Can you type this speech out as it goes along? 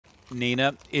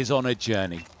Nina is on a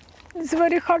journey. It's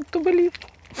very hard to believe.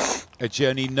 A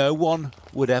journey no one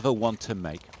would ever want to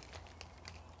make.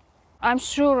 I'm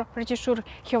sure, pretty sure,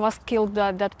 he was killed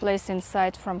at that place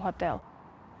inside from hotel.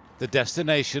 The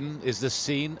destination is the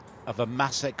scene of a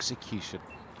mass execution.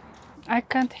 I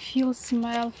can't feel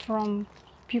smell from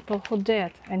people who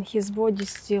dead, and his body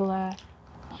still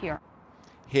here.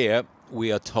 Here,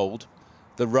 we are told,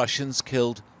 the Russians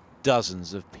killed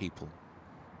dozens of people.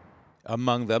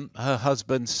 Among them, her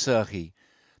husband Serhii,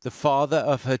 the father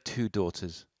of her 2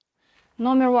 daughters.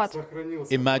 No matter what.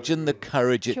 Imagine the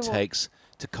courage it takes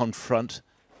to confront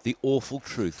the awful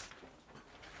truth.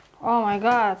 Oh my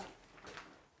God.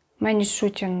 Many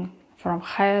shooting from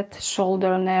head,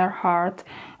 shoulder, near heart,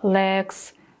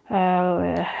 legs,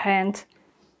 hand,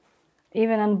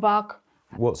 even on back.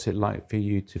 What's it like for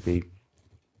you to be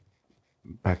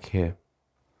back here,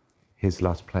 his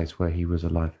last place where he was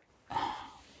alive?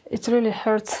 It really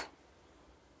hurts.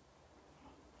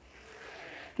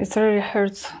 It really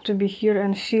hurts to be here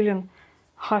and feeling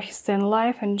how he stayed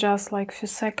alive and just like a few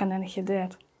seconds and he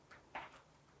dead.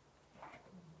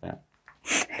 Yeah.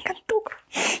 I can't talk.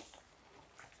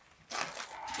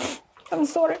 I'm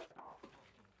sorry.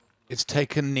 It's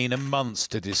taken Nina months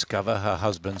to discover her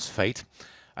husband's fate,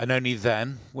 and only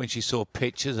then when she saw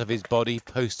pictures of his body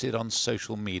posted on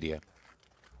social media.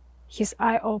 His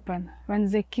eye open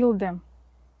when they killed them.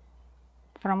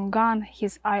 From gun,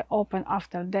 his eye open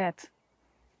after death.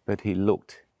 But he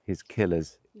looked his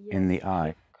killers in the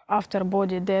eye. After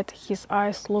body dead, his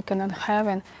eyes looking at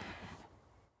heaven.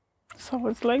 So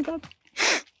it's like that.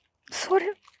 Sorry.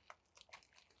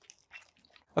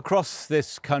 Across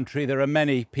this country, there are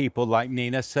many people like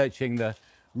Nina searching the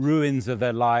ruins of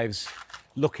their lives,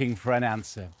 looking for an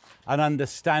answer, an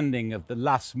understanding of the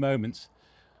last moments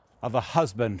of a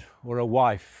husband or a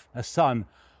wife, a son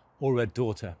or a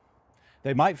daughter.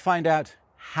 They might find out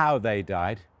how they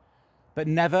died, but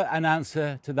never an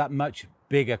answer to that much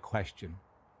bigger question: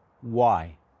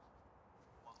 why?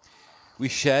 We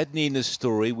shared Nina's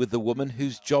story with the woman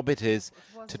whose job it is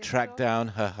to track down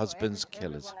her husband's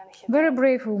killers. Very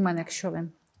brave woman, actually.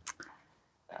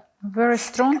 Very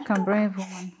strong and brave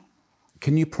woman.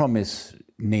 Can you promise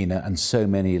Nina and so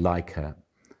many like her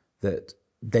that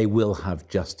they will have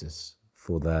justice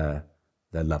for their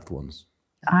loved ones?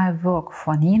 I work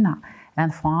for Nina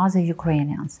and for other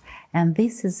Ukrainians, and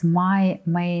this is my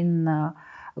main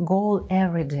goal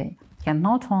every day. Can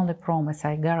not only promise,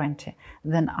 I guarantee,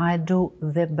 then I do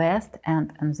the best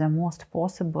and the most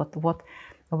possible what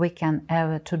we can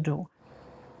ever to do.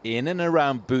 In and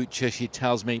around Bucha, she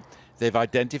tells me, they've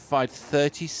identified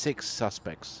 36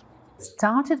 suspects.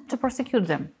 Started to prosecute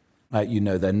them. You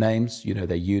know their names, you know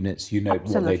their units, you know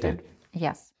Absolutely. what they did.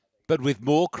 Yes. But with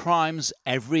more crimes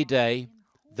every day,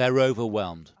 they're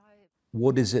overwhelmed.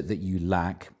 What is it that you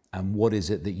lack, and what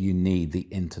is it that you need the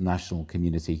international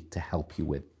community to help you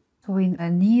with? We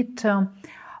need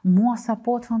more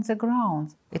support on the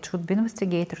ground. It should be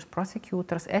investigators,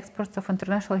 prosecutors, experts of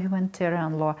international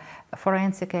humanitarian law,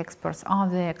 forensic experts,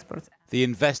 other experts. The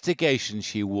investigation,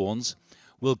 she warns,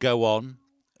 will go on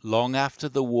long after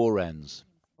the war ends.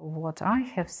 What I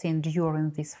have seen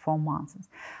during these 4 months,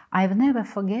 I've never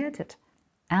forget it,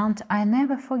 and I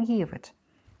never forgive it.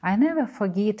 I never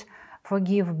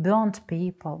forgive burnt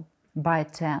people by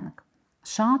tank,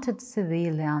 shot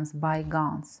civilians by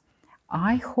guns.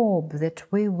 I hope that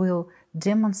we will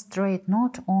demonstrate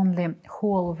not only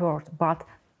whole world, but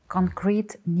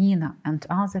concrete Nina and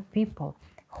other people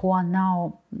who are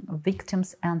now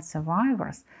victims and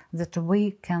survivors, that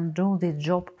we can do the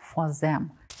job for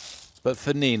them. But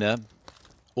for Nina,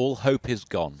 all hope is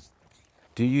gone.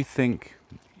 Do you think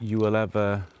you will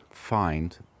ever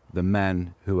find the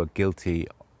men who are guilty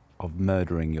of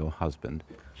murdering your husband?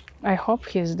 I hope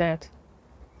he's dead.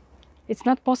 It's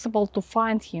not possible to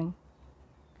find him.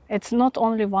 It's not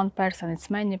only one person, it's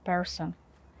many persons.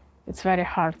 It's very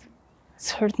hard.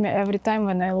 It's hurt me every time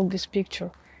when I look this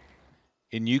picture.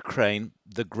 In Ukraine,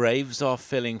 the graves are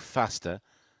filling faster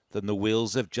than the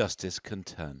wheels of justice can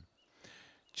turn.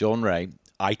 John Ray,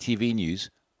 ITV News,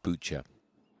 Bucha.